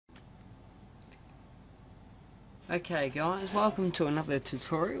Okay guys, welcome to another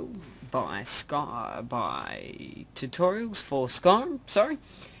tutorial by Tutorials for Skyrim, sorry.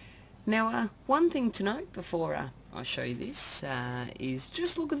 Now, one thing to note before I show you this is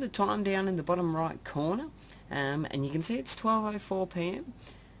just look at the time down in the bottom right corner, and you can see it's 12:04 PM.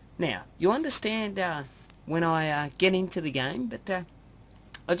 Now, you understand when I get into the game, but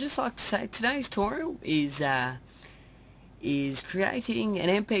I'd just like to say today's tutorial is creating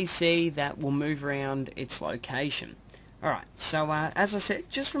an NPC that will move around its location. Alright, so as I said,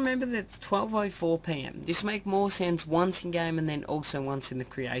 just remember that it's 12:04 PM. This will make more sense once in game and then also once in the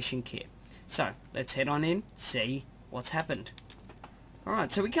creation kit. So, let's head on in, see what's happened.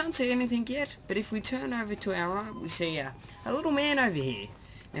 Alright, so we can't see anything yet, but if we turn over to our right, we see a little man over here.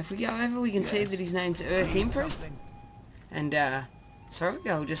 Now if we go over, we can see that his name's Impressed. And, sorry,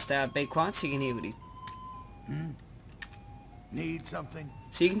 I'll just be quiet so you can hear what he's... Need something?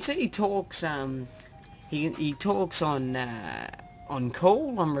 So you can see he talks, he talks on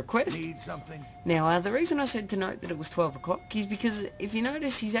call, on request. Need something? Now, the reason I said to note that it was 12 o'clock is because if you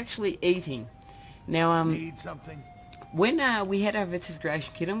notice, he's actually eating. Now, Need something? when we head over to the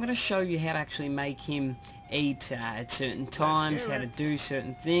creation kit, I'm going to show you how to actually make him eat at certain times, how to do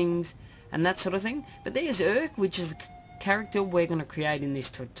certain things, and that sort of thing. But there's which is the character we're going to create in this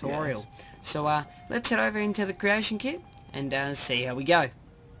tutorial. Yes. So, let's head over into the creation kit and see how we go.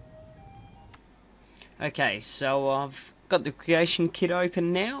 Okay, so I've got the creation kit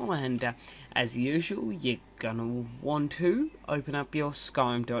open now, and as usual, you're gonna want to open up your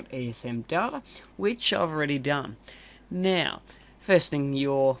Skyrim.esm data, which I've already done. Now, first thing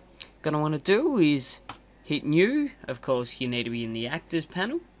you're gonna want to do is hit new. Of course, you need to be in the actors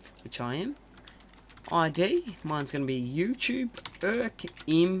panel, which I am. ID, mine's gonna be YouTube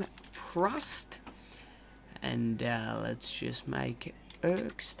Impressed, and let's just make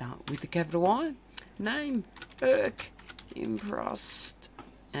start with the capital I. Name, Impressed,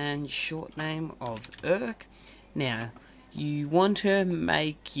 and short name of Now, you want to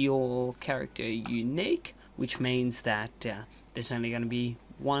make your character unique, which means that there's only going to be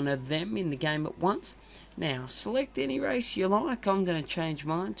one of them in the game at once. Now, select any race you like. I'm going to change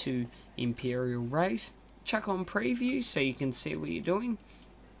mine to Imperial Race. Chuck on preview so you can see what you're doing.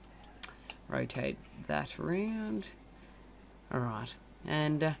 Rotate that around. Alright,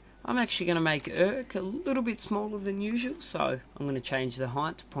 and I'm actually going to make a little bit smaller than usual, so I'm going to change the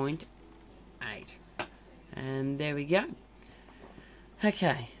height to 0.8. And there we go.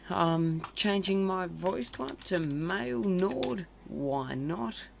 Okay, I'm changing my voice type to male Nord. Why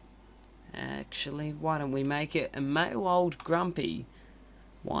not? Actually, why don't we make it a male old grumpy?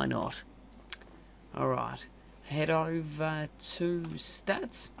 Why not? Alright, head over to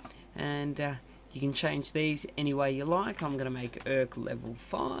stats, and you can change these any way you like. I'm going to make level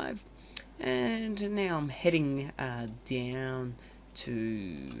 5. And now I'm heading down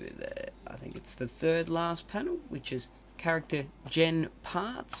to, I think it's the third last panel, which is character gen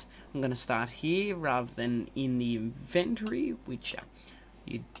parts. I'm going to start here rather than in the inventory, which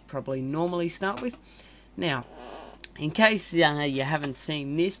you'd probably normally start with. Now, in case you haven't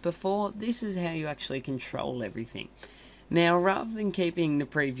seen this before, this is how you actually control everything. Now, rather than keeping the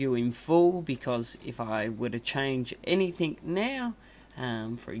preview in full, because if I were to change anything now,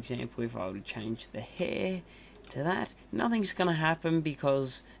 for example, if I were to change the hair to that, nothing's going to happen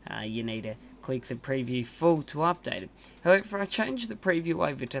because you need to click the preview full to update it. However, if I change the preview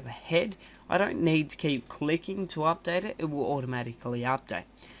over to the head, I don't need to keep clicking to update it, it will automatically update.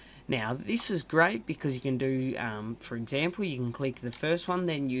 Now, this is great because you can do, for example, you can click the first one,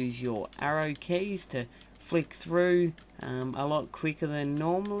 then use your arrow keys to flick through a lot quicker than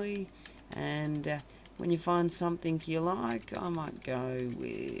normally, and when you find something you like, I might go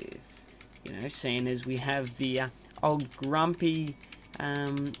with, seeing as we have the old grumpy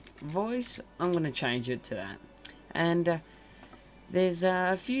voice, I'm going to change it to that. And there's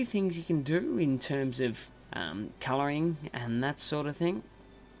a few things you can do in terms of colouring and that sort of thing.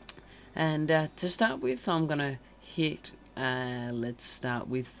 And to start with, I'm going to hit, let's start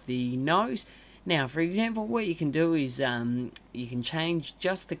with the nose. Now, for example, what you can do is you can change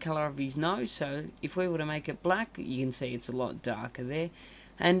just the colour of his nose. So if we were to make it black, you can see it's a lot darker there.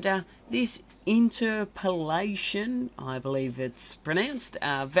 And this interpolation, I believe it's pronounced,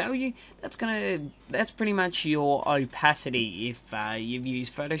 value, that's pretty much your opacity. If you've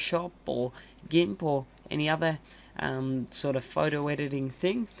used Photoshop or GIMP or any other sort of photo editing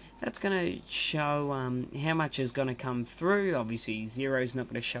thing, that's going to show how much is going to come through. Obviously 0 is not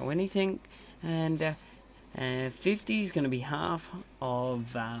going to show anything, and 50 is going to be half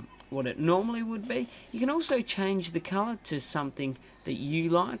of what it normally would be. You can also change the colour to something that you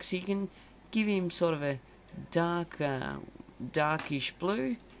like, so you can give him sort of a darkish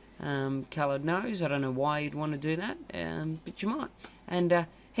blue coloured nose. I don't know why you'd want to do that, but you might. And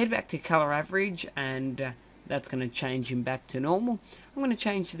head back to colour average, and that's going to change him back to normal. I'm going to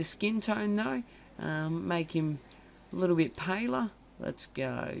change the skin tone though, make him a little bit paler. Let's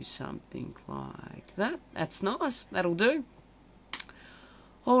go something like that. That's nice. That'll do.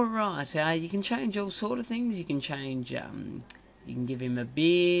 Alright, you can change all sort of things. You can change, you can give him a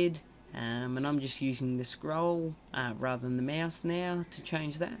beard, and I'm just using the scroll rather than the mouse now to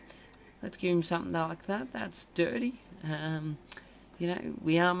change that. Let's give him something like that. That's dirty. You know,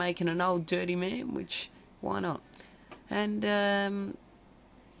 we are making an old dirty man, which, why not? And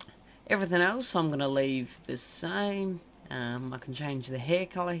everything else I'm going to leave the same. I can change the hair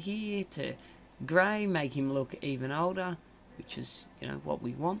colour here to grey, make him look even older, which is, you know, what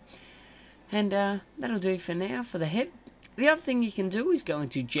we want. And that'll do for now for the head. The other thing you can do is go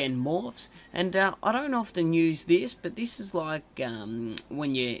into Gen Morphs, and I don't often use this, but this is like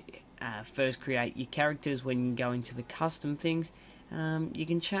when you first create your characters, when you go into the custom things, you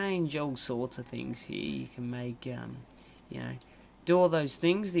can change all sorts of things here. You can make, you know, do all those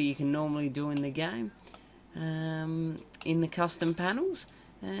things that you can normally do in the game, in the custom panels,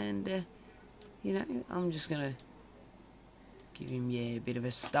 and you know, I'm just going to give him, yeah, a bit of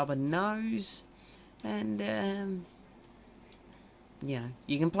a stubborn nose, and you know,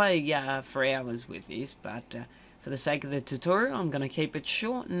 you can play for hours with this, but for the sake of the tutorial, I'm going to keep it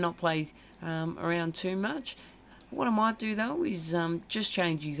short and not play around too much. What I might do though is just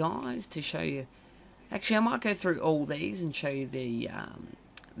change his eyes to show you. Actually, I might go through all these and show you the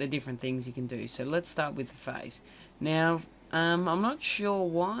different things you can do. So let's start with the face. Now, I'm not sure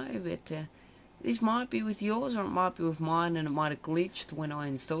why, but this might be with yours or it might be with mine, and it might have glitched when I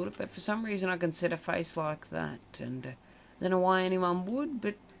installed it, but for some reason I can set a face like that, and I don't know why anyone would,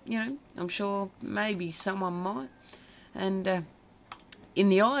 but you know, I'm sure maybe someone might. And in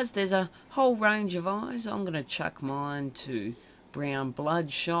the eyes, there's a whole range of eyes. I'm going to chuck mine to brown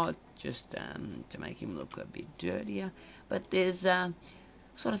bloodshot, just to make him look a bit dirtier. But there's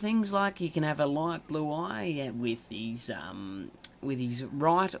sort of things like you can have a light blue eye with his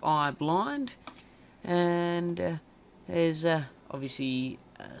right eye blind, and there's obviously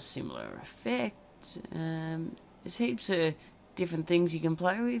a similar effect. There's heaps of different things you can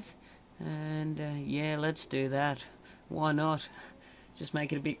play with, and yeah, let's do that. Why not? Just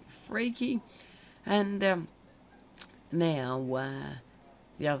make it a bit freaky. And now,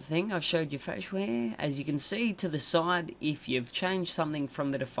 the other thing, I've showed you facial hair. As you can see to the side, if you've changed something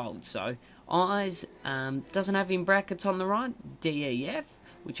from the default, so eyes doesn't have in brackets on the right, DEF,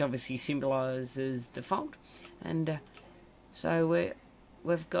 which obviously symbolises default, and so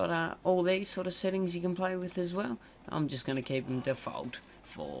we've got all these sort of settings you can play with as well. I'm just going to keep them default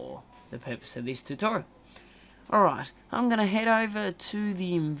for the purpose of this tutorial. Alright, I'm going to head over to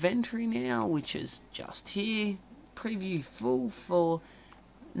the inventory now, which is just here. Preview full for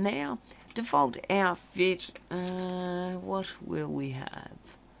now. Default outfit, what will we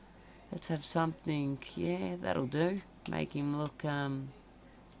have? Let's have something, yeah, that'll do. Make him look, you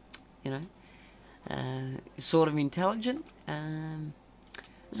know, sort of intelligent.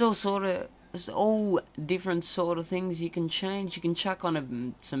 There's all different sort of things you can change. You can chuck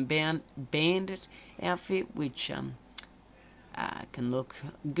on some bandit outfit, which can look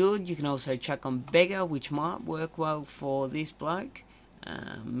good. You can also chuck on beggar, which might work well for this bloke.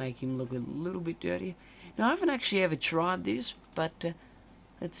 Make him look a little bit dirtier. Now, I haven't actually ever tried this, but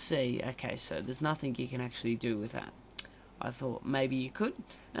let's see. Okay, so there's nothing you can actually do with that. I thought maybe you could.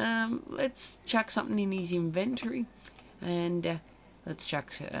 Let's chuck something in his inventory, and let's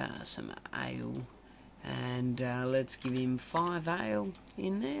chuck some ale, and let's give him 5 ale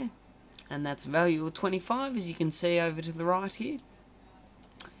in there, and that's value of 25, as you can see over to the right here.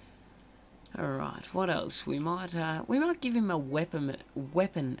 Alright, what else? We might give him a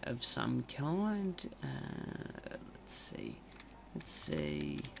weapon of some kind. Let's see.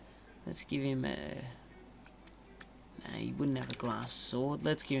 Let's give him a... No, he wouldn't have a glass sword.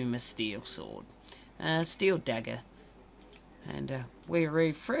 Let's give him a steel sword. Steel dagger. And we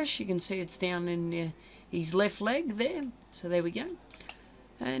refresh, you can see it's down in his left leg there. So there we go.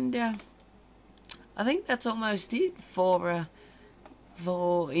 And I think that's almost it for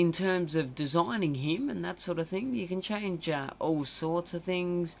in terms of designing him and that sort of thing. You can change all sorts of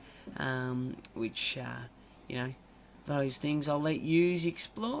things, which you know, those things I'll let you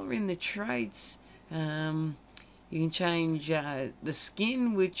explore in the traits. You can change the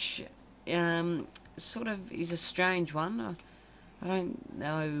skin, which sort of is a strange one. I don't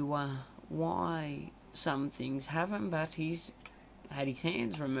know why some things have him, but he's had his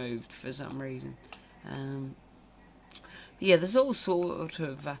hands removed for some reason. Yeah, there's all sort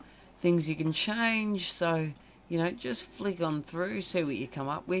of things you can change, so just flick on through, see what you come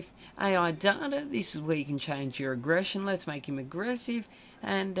up with. AI data, this is where you can change your aggression. Let's make him aggressive,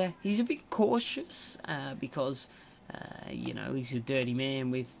 and he's a bit cautious because he's a dirty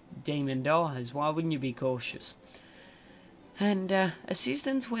man with demon eyes. Why wouldn't you be cautious? And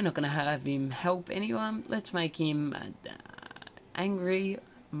assistance, we're not going to have him help anyone. Let's make him angry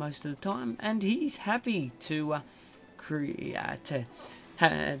most of the time, and he's happy to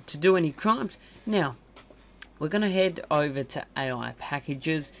do any crimes. Now, we're going to head over to AI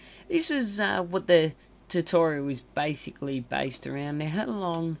packages. This is what the tutorial is basically based around. Now, how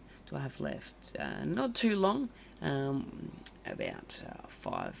long do I have left? Not too long, about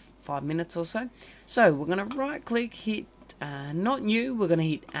 5 minutes or so. So we're going to right click, hit not new, we're going to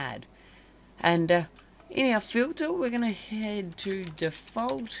hit add. And in our filter, we're going to head to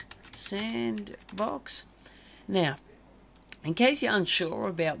default sandbox. Now, in case you're unsure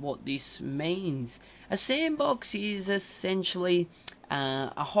about what this means, a sandbox is essentially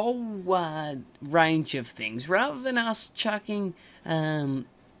a whole range of things. Rather than us chucking Urk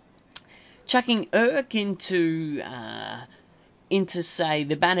into say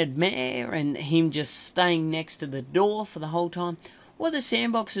the Bannered Mare and him just staying next to the door for the whole time, what the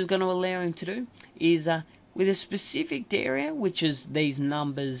sandbox is going to allow him to do is with a specific area, which is these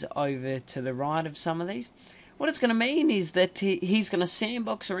numbers over to the right of some of these, what it's going to mean is that he's going to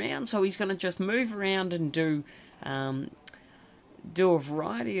sandbox around, so he's going to just move around and do a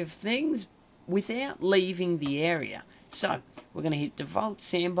variety of things without leaving the area. So we're going to hit default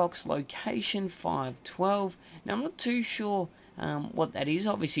sandbox location 512. Now I'm not too sure what that is.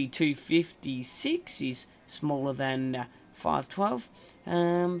 Obviously 256 is smaller than 512,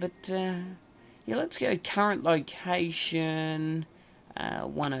 yeah, let's go current location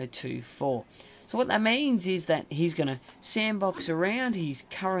 1024. So what that means is that he's going to sandbox around his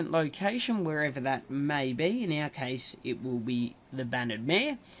current location, wherever that may be. In our case, it will be the Bannered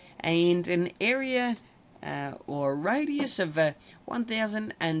Mare, and an area or a radius of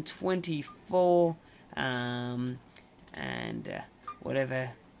 1024, and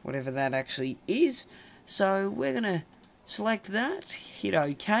whatever that actually is. So we're going to select that, hit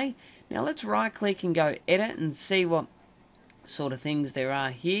OK. Now let's right click and go edit and see what sort of things there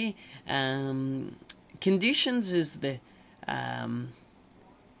are here. Conditions is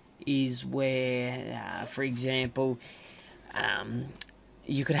where, for example,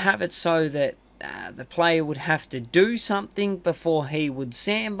 you could have it so that the player would have to do something before he would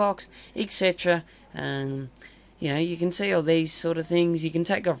sandbox, etc. You can see all these sort of things. You can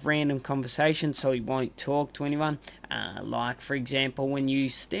take off random conversations so he won't talk to anyone. Like, for example, when you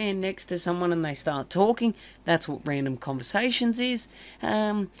stand next to someone and they start talking, that's what random conversations is.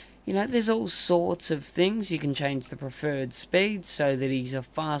 There's all sorts of things. You can change the preferred speed so that he's a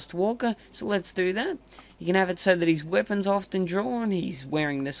fast walker. So let's do that. You can have it so that his weapon's often drawn. He's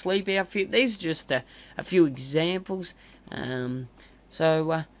wearing the sleep outfit. These are just a few examples. That's all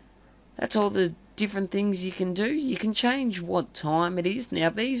the different things you can do. You can change what time it is. Now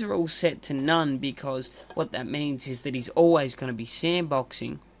these are all set to none because what that means is that he's always going to be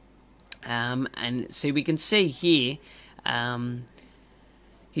sandboxing. And see, we can see here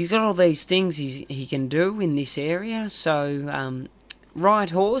he's got all these things he can do in this area. So ride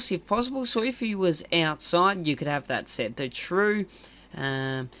horse if possible. So if he was outside, you could have that set to true.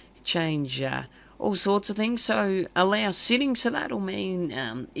 Change all sorts of things. So allow sitting, so that'll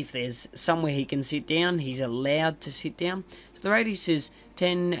mean if there's somewhere he can sit down, he's allowed to sit down. So the radius is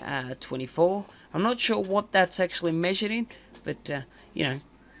 1024. I'm not sure what that's actually measured in, but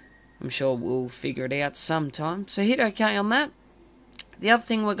I'm sure we'll figure it out sometime. So hit OK on that. The other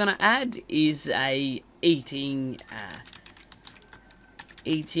thing we're going to add is a eating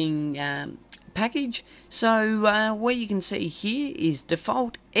package. So what you can see here is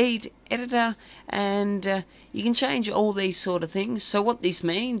default eat editor, and you can change all these sort of things. So what this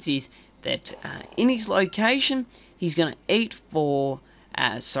means is that in his location he's going to eat for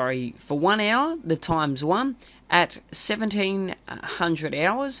 1 hour, the times 1 at 1700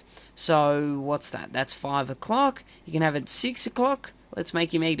 hours. So what's that? That's 5 o'clock. You can have it 6 o'clock. Let's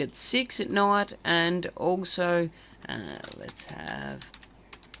make him eat at 6 at night, and also let's have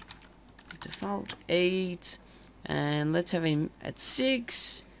default eat, and let's have him at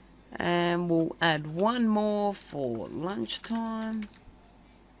 6, and we'll add one more for lunchtime.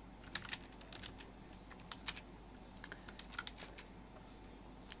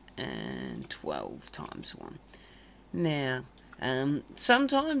 And 12 times 1. Now,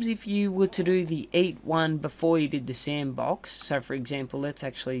 sometimes if you were to do the eat one before you did the sandbox, so for example, let's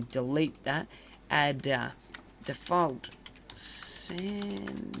actually delete that, add default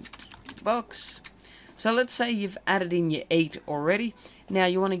sandbox. So let's say you've added in your eat already. Now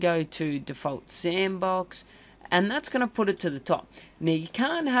you want to go to default sandbox, and that's going to put it to the top. Now you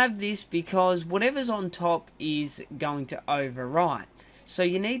can't have this because whatever's on top is going to overwrite. So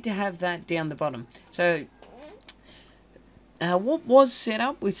you need to have that down the bottom. So what was set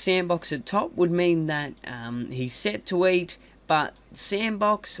up with sandbox at top would mean that he's set to eat, but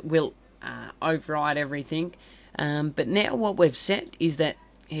sandbox will override everything. But now what we've set is that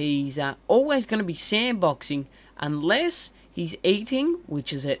he's always going to be sandboxing unless he's eating,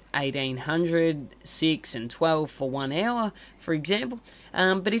 which is at 1800, 6 and 12 for 1 hour, for example.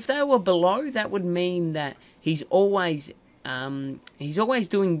 But if they were below, that would mean that he's always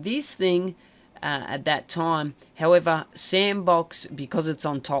doing this thing at that time. However, sandbox, because it's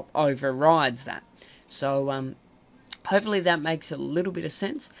on top, overrides that. So hopefully that makes a little bit of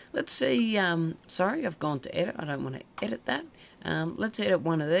sense. Let's see. Sorry, I've gone to edit. I don't want to edit that. Let's edit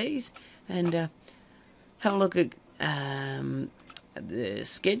one of these and have a look at the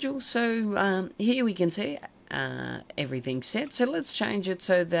schedule. So here we can see everything's set. So let's change it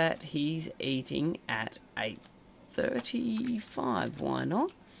so that he's eating at 8:35. Why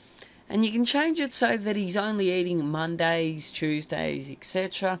not? And you can change it so that he's only eating Mondays, Tuesdays,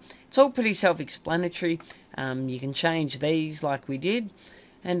 etc. It's all pretty self-explanatory. You can change these like we did.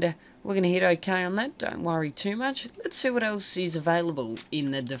 And we're going to hit OK on that. Don't worry too much. Let's see what else is available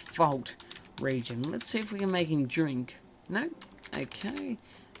in the default region. Let's see if we can make him drink. No? Okay.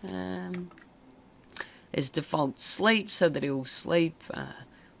 There's default sleep so that he'll sleep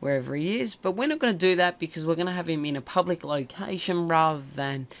wherever he is. But we're not going to do that because we're going to have him in a public location rather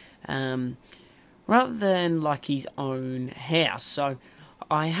than like his own house. So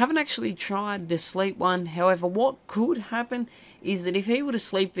I haven't actually tried the sleep one. However, what could happen is that if he were to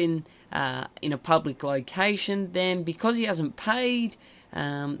sleep in a public location, then because he hasn't paid,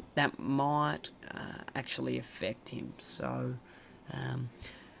 that might actually affect him. So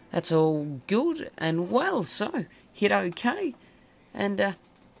that's all good and well. So hit OK, and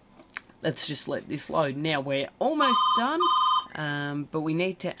let's just let this load. Now we're almost done. But we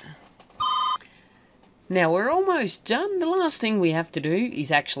need to... Now we're almost done. The last thing we have to do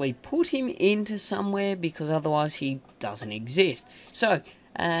is actually put him into somewhere because otherwise he doesn't exist. So,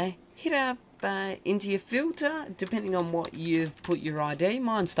 hit up into your filter, depending on what you've put your ID.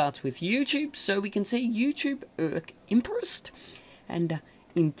 Mine starts with YouTube, so we can see YouTube Impressed. And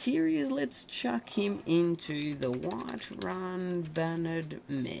interiors, let's chuck him into the Whiterun Bannered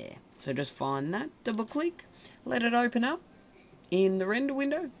Mare. So just find that, double click, let it open up in the render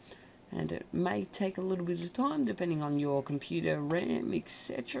window, and it may take a little bit of time depending on your computer RAM,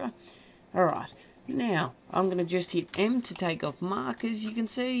 etc. Alright, now I'm going to just hit M to take off markers. You can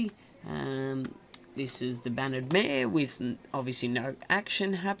see this is the Bannered Mare with obviously no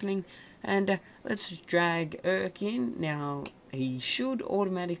action happening, and let's drag Urk in. Now he should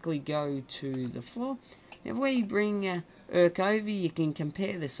automatically go to the floor. Now where you bring Urk over, you can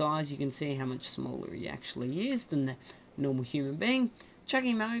compare the size. You can see how much smaller he actually is than the normal human being. Chuck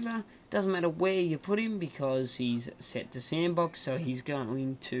him over. Doesn't matter where you put him because he's set to sandbox, so he's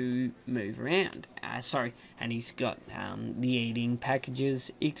going to move around. And he's got the eating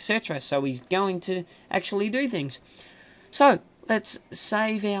packages, etc. So he's going to actually do things. So let's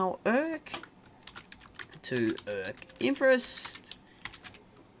save our Urk to Urk Impressed.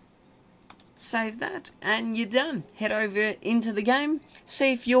 Save that, and you're done. Head over into the game.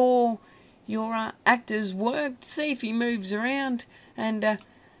 See if your actors worked. See if he moves around, and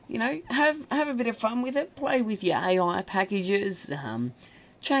you know, have a bit of fun with it. Play with your AI packages.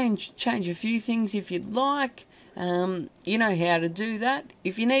 Change a few things if you'd like. You know how to do that.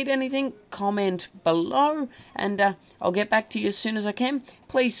 If you need anything, comment below, and I'll get back to you as soon as I can.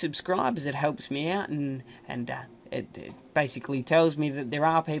 Please subscribe, as it helps me out, and it basically tells me that there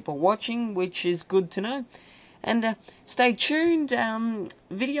are people watching, which is good to know. And stay tuned.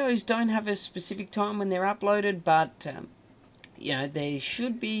 Videos don't have a specific time when they're uploaded, but you know, there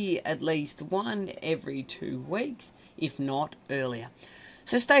should be at least one every 2 weeks, if not earlier.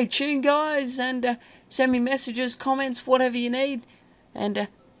 So stay tuned, guys, and send me messages, comments, whatever you need. And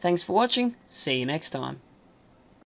thanks for watching. See you next time.